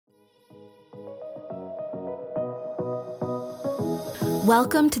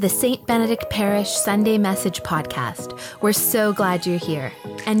Welcome to the St. Benedict Parish Sunday Message Podcast. We're so glad you're here.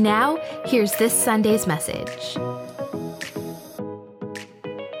 And now, here's this Sunday's message.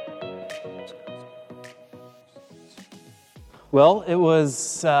 Well, it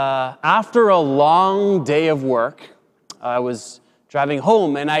was after a long day of work. I was driving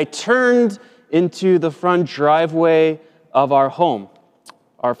home and I turned into the front driveway of our home,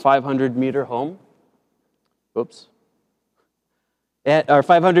 our 500-meter home. Oops. At our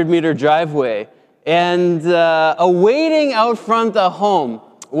 500-meter driveway. And awaiting out front the home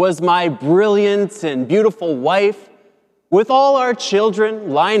was my brilliant and beautiful wife with all our children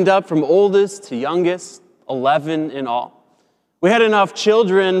lined up from oldest to youngest, 11 in all. We had enough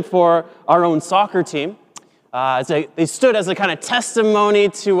children for our own soccer team. They stood as a kind of testimony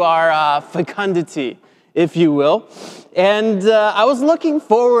to our fecundity, if you will. And I was looking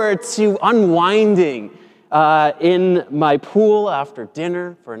forward to unwinding in my pool after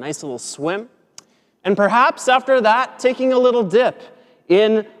dinner for a nice little swim. And perhaps after that, taking a little dip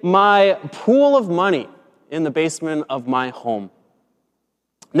in my pool of money in the basement of my home.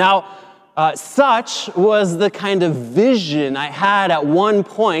 Now, such was the kind of vision I had at one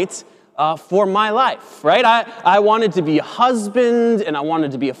point for my life, right? I wanted to be a husband, and I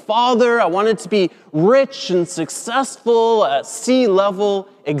wanted to be a father. I wanted to be rich and successful, a C-level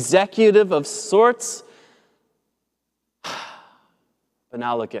executive of sorts. But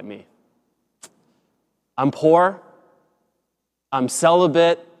now look at me. I'm poor, I'm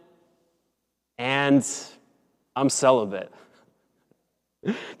celibate, and I'm celibate.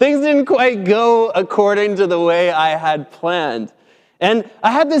 Things didn't quite go according to the way I had planned. And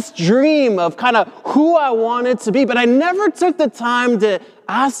I had this dream of kind of who I wanted to be, but I never took the time to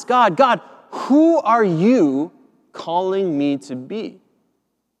ask God, who are you calling me to be?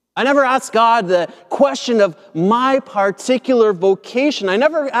 I never asked God the question of my particular vocation. I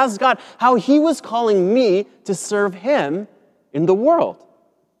never asked God how He was calling me to serve Him in the world.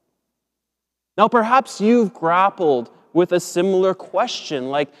 Now, perhaps you've grappled with a similar question,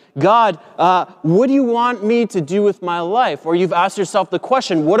 like, God, what do you want me to do with my life? Or you've asked yourself the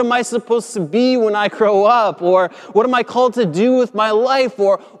question, what am I supposed to be when I grow up? Or what am I called to do with my life?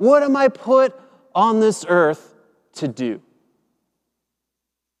 Or what am I put on this earth to do?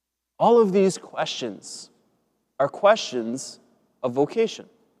 All of these questions are questions of vocation.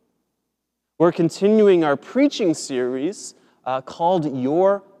 We're continuing our preaching series called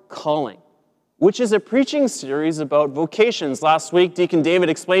Your Calling, which is a preaching series about vocations. Last week, Deacon David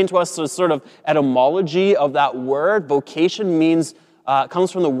explained to us the sort of etymology of that word. Vocation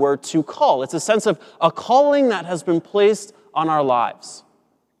comes from the word to call. It's a sense of a calling that has been placed on our lives.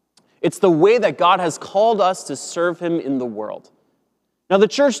 It's the way that God has called us to serve Him in the world. Now, the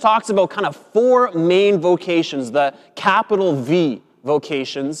church talks about kind of four main vocations, the capital V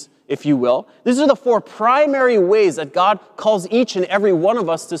vocations, if you will. These are the four primary ways that God calls each and every one of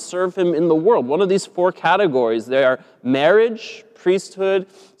us to serve Him in the world. One of these four categories, they are marriage, priesthood,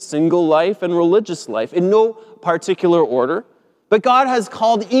 single life, and religious life, in no particular order. But God has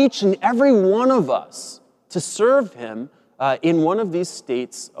called each and every one of us to serve Him in one of these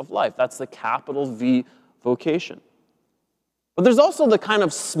states of life. That's the capital V vocation. But there's also the kind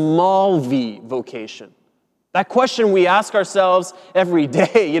of small v vocation. That question we ask ourselves every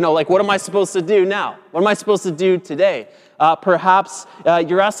day, like, what am I supposed to do now? What am I supposed to do today? Perhaps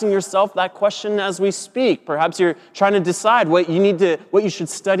you're asking yourself that question as we speak. Perhaps you're trying to decide what you should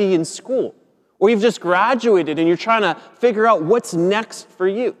study in school. Or you've just graduated and you're trying to figure out what's next for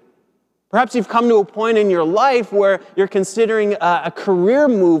you. Perhaps you've come to a point in your life where you're considering a career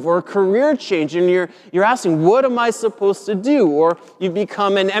move or a career change, and you're asking, what am I supposed to do? Or you've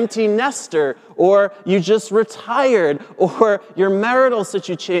become an empty nester, or you just retired, or your marital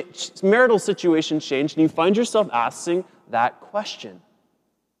situation changed, and you find yourself asking that question.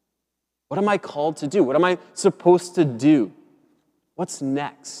 What am I called to do? What am I supposed to do? What's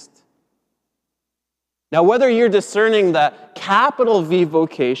next? Now, whether you're discerning the capital V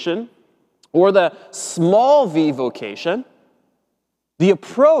vocation or the small v vocation, the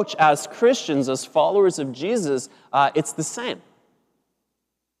approach as Christians, as followers of Jesus, it's the same.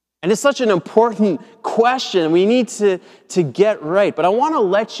 And it's such an important question we need to get right. But I want to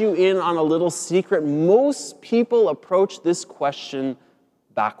let you in on a little secret. Most people approach this question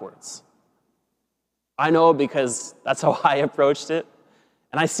backwards. I know, because that's how I approached it.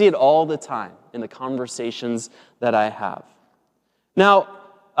 And I see it all the time in the conversations that I have. Now,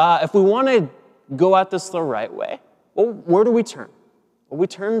 if we want to go at this the right way, well, where do we turn? Well, we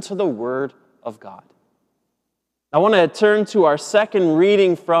turn to the Word of God. I want to turn to our second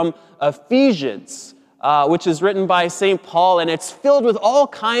reading from Ephesians, which is written by St. Paul, and it's filled with all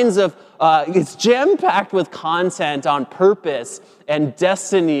kinds of, it's jam-packed with content on purpose and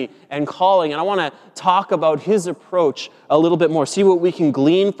destiny and calling. And I want to talk about his approach a little bit more, see what we can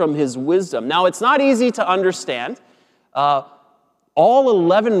glean from his wisdom. Now, it's not easy to understand. All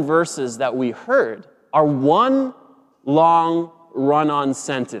 11 verses that we heard are one long run-on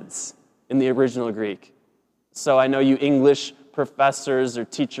sentence in the original Greek. So I know you English professors or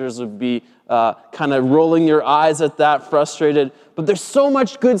teachers would be kind of rolling your eyes at that, frustrated. But there's so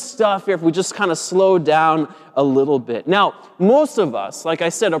much good stuff here if we just kind of slow down a little bit. Now, most of us, like I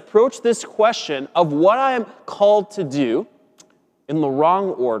said, approach this question of what I am called to do in the wrong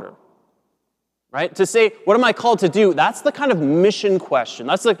order. Right? To say, what am I called to do? That's the kind of mission question.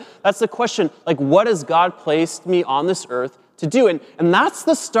 That's the question, like, what has God placed me on this earth to do? And that's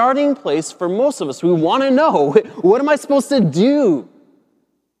the starting place for most of us. We want to know, what am I supposed to do?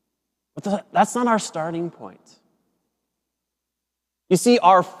 But that's not our starting point. You see,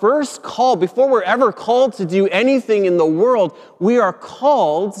 our first call, before we're ever called to do anything in the world, we are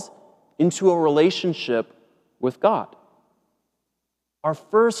called into a relationship with God. Our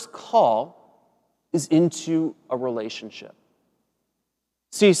first call is into a relationship.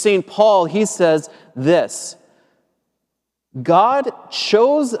 See, St. Paul, he says this: God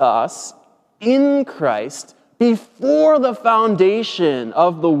chose us in Christ before the foundation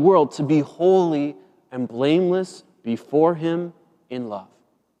of the world to be holy and blameless before him in love.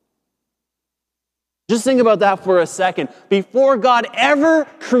 Just think about that for a second. Before God ever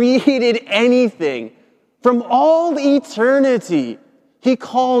created anything, from all eternity, he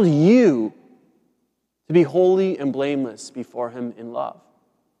called you to be holy and blameless before him in love.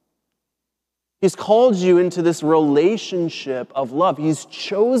 He's called you into this relationship of love. He's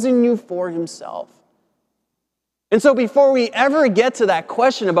chosen you for himself. And so before we ever get to that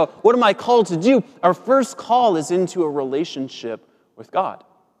question about what am I called to do, our first call is into a relationship with God.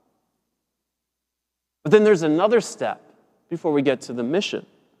 But then there's another step before we get to the mission.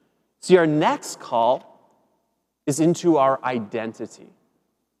 See, our next call is into our identity.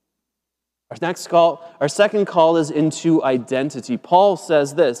 Our second call is into identity. Paul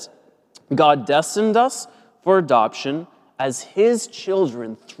says this: God destined us for adoption as his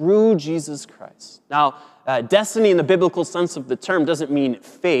children through Jesus Christ. Now, destiny in the biblical sense of the term doesn't mean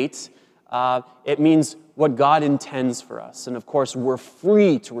fate. It means what God intends for us. And of course, we're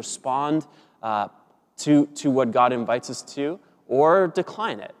free to respond to what God invites us to or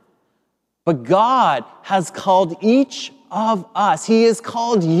decline it. But God has called each of us, he has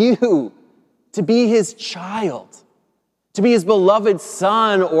called you to be his child, to be his beloved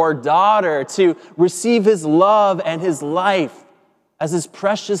son or daughter, to receive his love and his life as his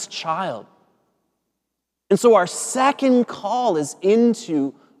precious child. And so our second call is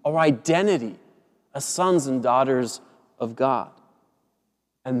into our identity as sons and daughters of God.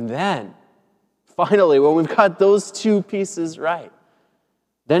 And then, finally, when we've got those two pieces right,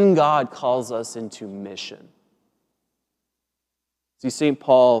 then God calls us into mission. See, St.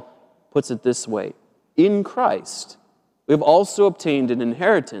 Paul puts it this way: in Christ, we have also obtained an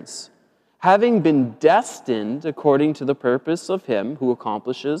inheritance, having been destined according to the purpose of him who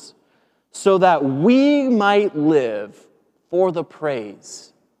accomplishes, so that we might live for the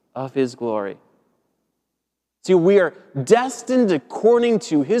praise of his glory. See, we are destined according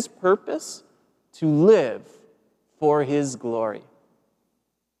to his purpose to live for his glory.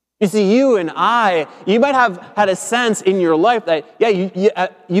 You see, you and I, you might have had a sense in your life that,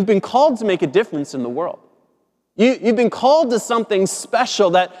 you've been called to make a difference in the world. You've been called to something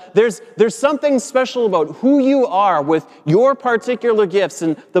special, that there's something special about who you are with your particular gifts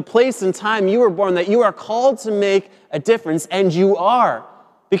and the place and time you were born, that you are called to make a difference, and you are.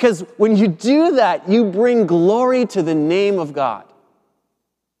 Because when you do that, you bring glory to the name of God.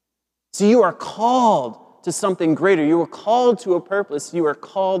 So you are called to something greater. You are called to a purpose. You are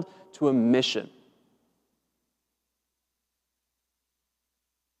called to a mission.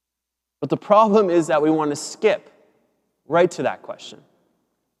 But the problem is that we want to skip right to that question.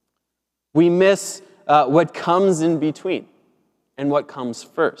 We miss what comes in between and what comes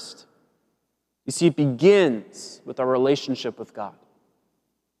first. You see, it begins with our relationship with God.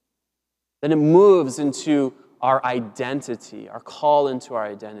 Then it moves into our identity, our call into our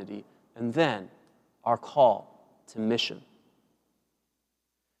identity, and then our call to mission.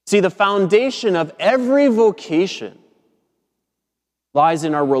 See, the foundation of every vocation lies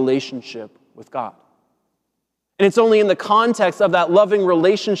in our relationship with God. And it's only in the context of that loving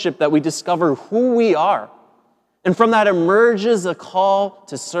relationship that we discover who we are. And from that emerges a call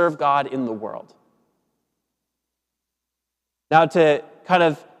to serve God in the world. Now, to kind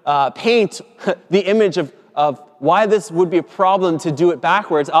of paint the image of why this would be a problem to do it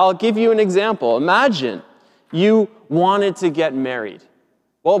backwards, I'll give you an example. Imagine you wanted to get married.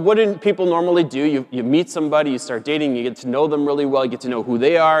 Well, what do people normally do? You meet somebody, you start dating, you get to know them really well, you get to know who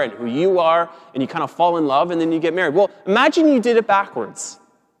they are and who you are, and you kind of fall in love, and then you get married. Well, imagine you did it backwards,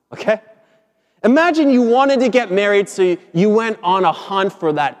 okay? Imagine you wanted to get married, so you went on a hunt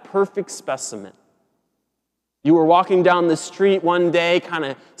for that perfect specimen. You were walking down the street one day, kind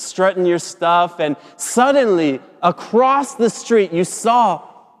of strutting your stuff, and suddenly, across the street, you saw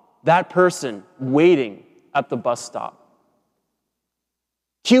that person waiting at the bus stop.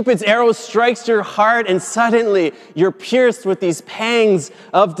 Cupid's arrow strikes your heart, and suddenly you're pierced with these pangs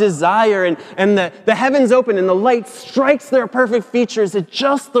of desire, and the heavens open, and the light strikes their perfect features in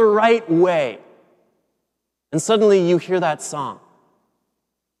just the right way. And suddenly you hear that song.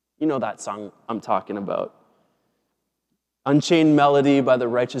 You know that song I'm talking about. Unchained Melody by the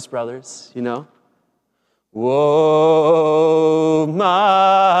Righteous Brothers, you know? Whoa,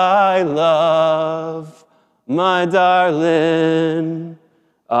 my love, my darling,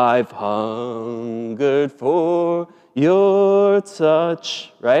 I've hungered for your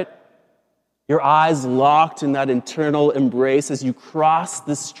touch, right? Your eyes locked in that eternal embrace as you cross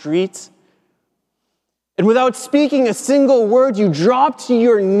the street. And without speaking a single word, you drop to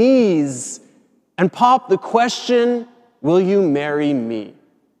your knees and pop the question, will you marry me?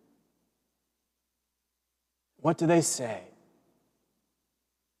 What do they say?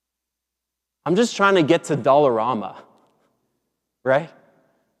 I'm just trying to get to Dollarama, right?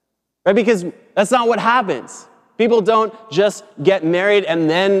 Right? Because that's not what happens. People don't just get married and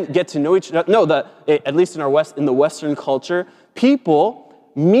then get to know each other. No, at least in the Western culture, people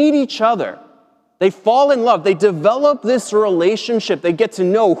meet each other. They fall in love. They develop this relationship. They get to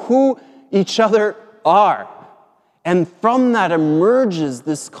know who each other are. And from that emerges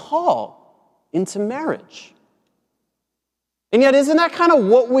this call into marriage. And yet, isn't that kind of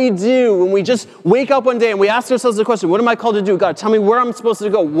what we do when we just wake up one day and we ask ourselves the question, what am I called to do? God, tell me where I'm supposed to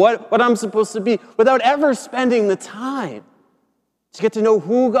go, what I'm supposed to be, without ever spending the time to get to know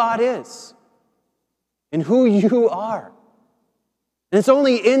who God is and who you are. And it's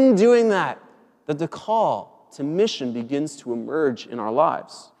only in doing that that the call to mission begins to emerge in our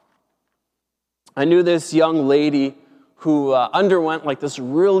lives. I knew this young lady who underwent like this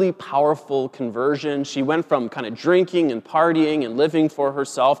really powerful conversion. She went from kind of drinking and partying and living for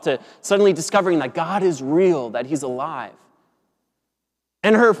herself to suddenly discovering that God is real, that He's alive.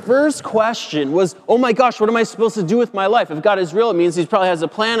 And her first question was, oh my gosh, what am I supposed to do with my life? If God is real, it means He probably has a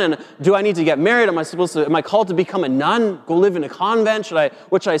plan, and do I need to get married? Am I called to become a nun, go live in a convent?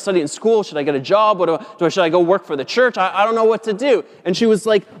 What should I study in school? Should I get a job? Should I go work for the church? I don't know what to do. And she was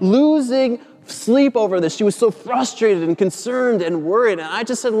like losing sleep over this. She was so frustrated and concerned and worried. And I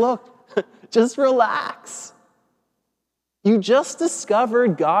just said, look, just relax. You just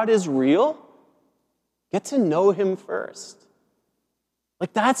discovered God is real. Get to know Him first.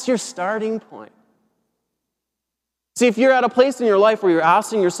 Like, that's your starting point. See, if you're at a place in your life where you're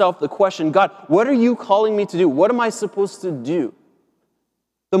asking yourself the question, God, what are you calling me to do? What am I supposed to do?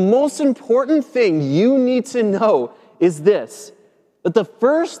 The most important thing you need to know is this, that the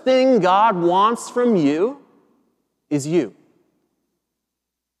first thing God wants from you is you.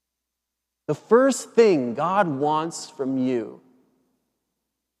 The first thing God wants from you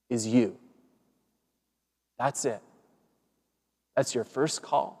is you. That's it. That's your first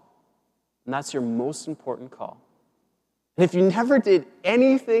call, and that's your most important call. And if you never did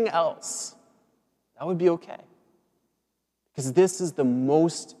anything else, that would be okay, because this is the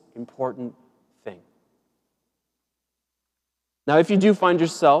most important thing. Now, if you do find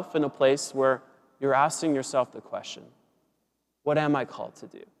yourself in a place where you're asking yourself the question, what am I called to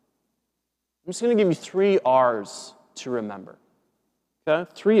do? I'm just going to give you 3 R's to remember. Okay?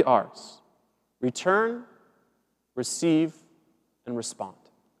 3 R's. Return, receive, and respond.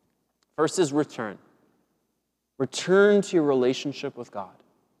 First is return. Return to your relationship with God.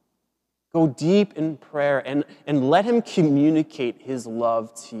 Go deep in prayer and let Him communicate His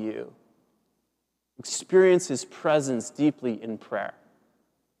love to you. Experience His presence deeply in prayer.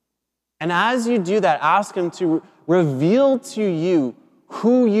 And as you do that, ask Him to reveal to you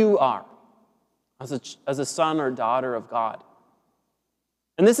who you are as a son or daughter of God.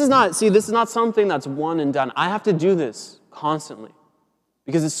 And this is not something that's one and done. I have to do this constantly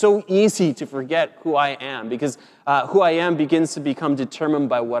because it's so easy to forget who I am, because who I am begins to become determined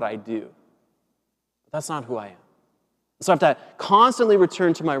by what I do. But that's not who I am. So I have to constantly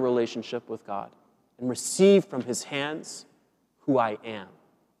return to my relationship with God and receive from His hands who I am.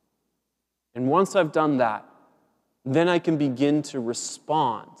 And once I've done that, then I can begin to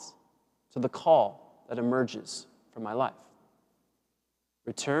respond to the call that emerges from my life.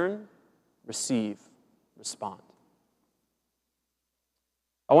 Return, receive, respond.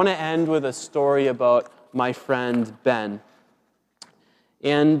 I want to end with a story about my friend Ben.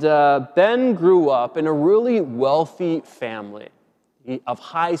 And Ben grew up in a really wealthy family of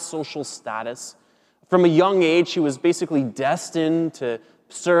high social status. From a young age, he was basically destined to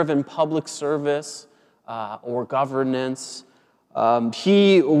serve in public service or governance.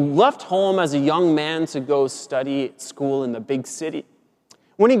 He left home as a young man to go study at school in the big city.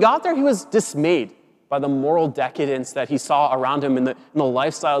 When he got there, he was dismayed by the moral decadence that he saw around him in the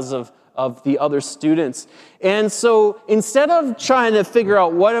lifestyles of the other students. And so instead of trying to figure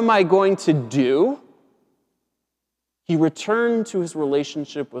out what am I going to do, he returned to his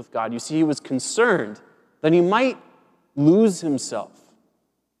relationship with God. You see, he was concerned that he might lose himself.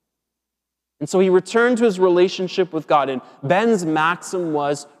 And so he returned to his relationship with God. And Ben's maxim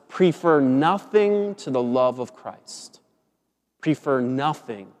was, prefer nothing to the love of Christ. Prefer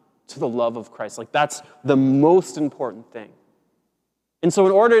nothing to the love of Christ. Like, that's the most important thing. And so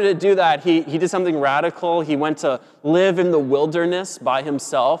in order to do that, he did something radical. He went to live in the wilderness by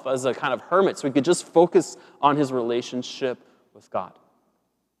himself as a kind of hermit, so he could just focus on his relationship with God.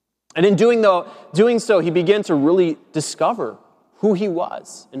 And in doing so, he began to really discover who he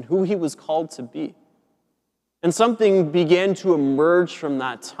was and who he was called to be. And something began to emerge from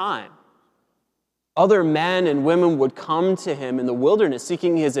that time. Other men and women would come to him in the wilderness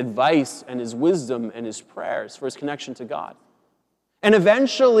seeking his advice and his wisdom and his prayers for his connection to God. And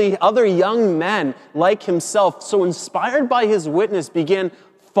eventually, other young men like himself, so inspired by his witness, began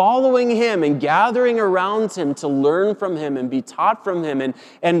following him and gathering around him to learn from him and be taught from him.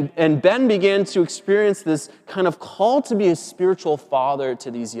 And Ben began to experience this kind of call to be a spiritual father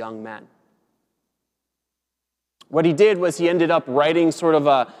to these young men. What he did was he ended up writing sort of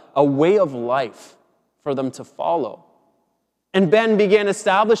a way of life for them to follow. And Ben began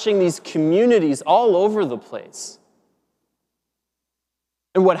establishing these communities all over the place.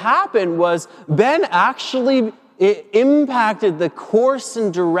 And what happened was Ben actually impacted the course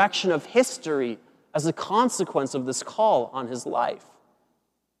and direction of history as a consequence of this call on his life.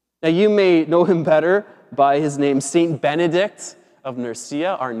 Now, you may know him better by his name, Saint Benedict of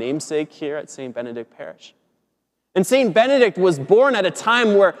Nursia, our namesake here at St. Benedict Parish. And Saint Benedict was born at a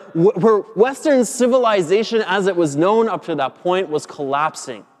time where Western civilization, as it was known up to that point, was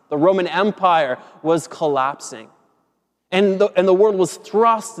collapsing. The Roman Empire was collapsing. And the world was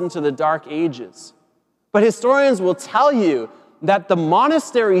thrust into the Dark Ages. But historians will tell you that the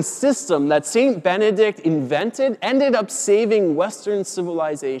monastery system that Saint Benedict invented ended up saving Western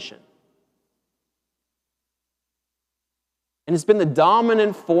civilization. And it's been the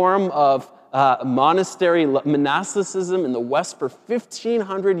dominant form of monastery monasticism in the West for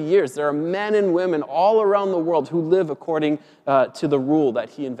 1,500 years. There are men and women all around the world who live according to the rule that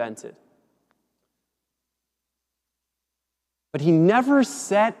he invented. But he never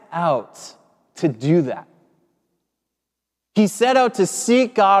set out to do that. He set out to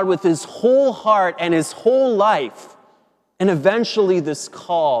seek God with his whole heart and his whole life. And eventually this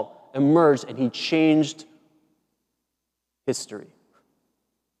call emerged and he changed history.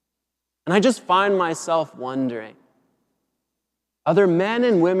 And I just find myself wondering, are there men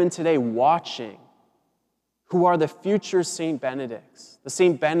and women today watching who are the future St. Benedicts, the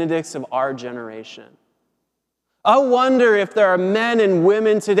St. Benedicts of our generation? I wonder if there are men and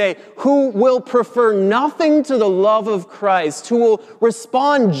women today who will prefer nothing to the love of Christ, who will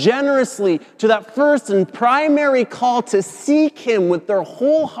respond generously to that first and primary call to seek him with their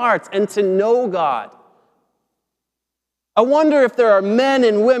whole hearts and to know God. I wonder if there are men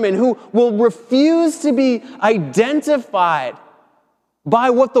and women who will refuse to be identified by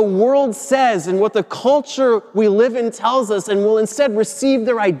what the world says and what the culture we live in tells us, and will instead receive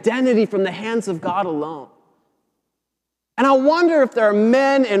their identity from the hands of God alone. And I wonder if there are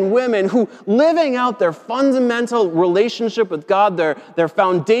men and women who, living out their fundamental relationship with God, their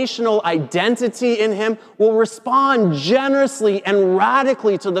foundational identity in him, will respond generously and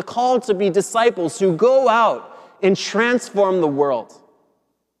radically to the call to be disciples who go out and transform the world.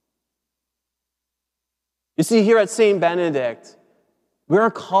 You see, here at St. Benedict, we are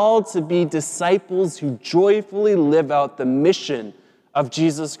called to be disciples who joyfully live out the mission of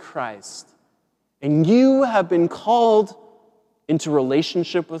Jesus Christ. And you have been called into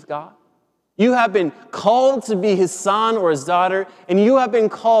relationship with God. You have been called to be his son or his daughter, and you have been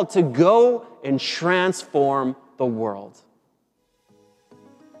called to go and transform the world.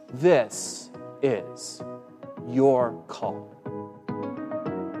 This is your call.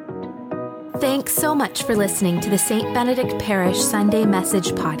 Thanks so much for listening to the St. Benedict Parish Sunday Message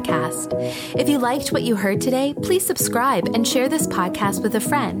podcast. If you liked what you heard today, please subscribe and share this podcast with a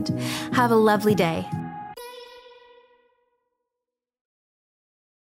friend. Have a lovely day.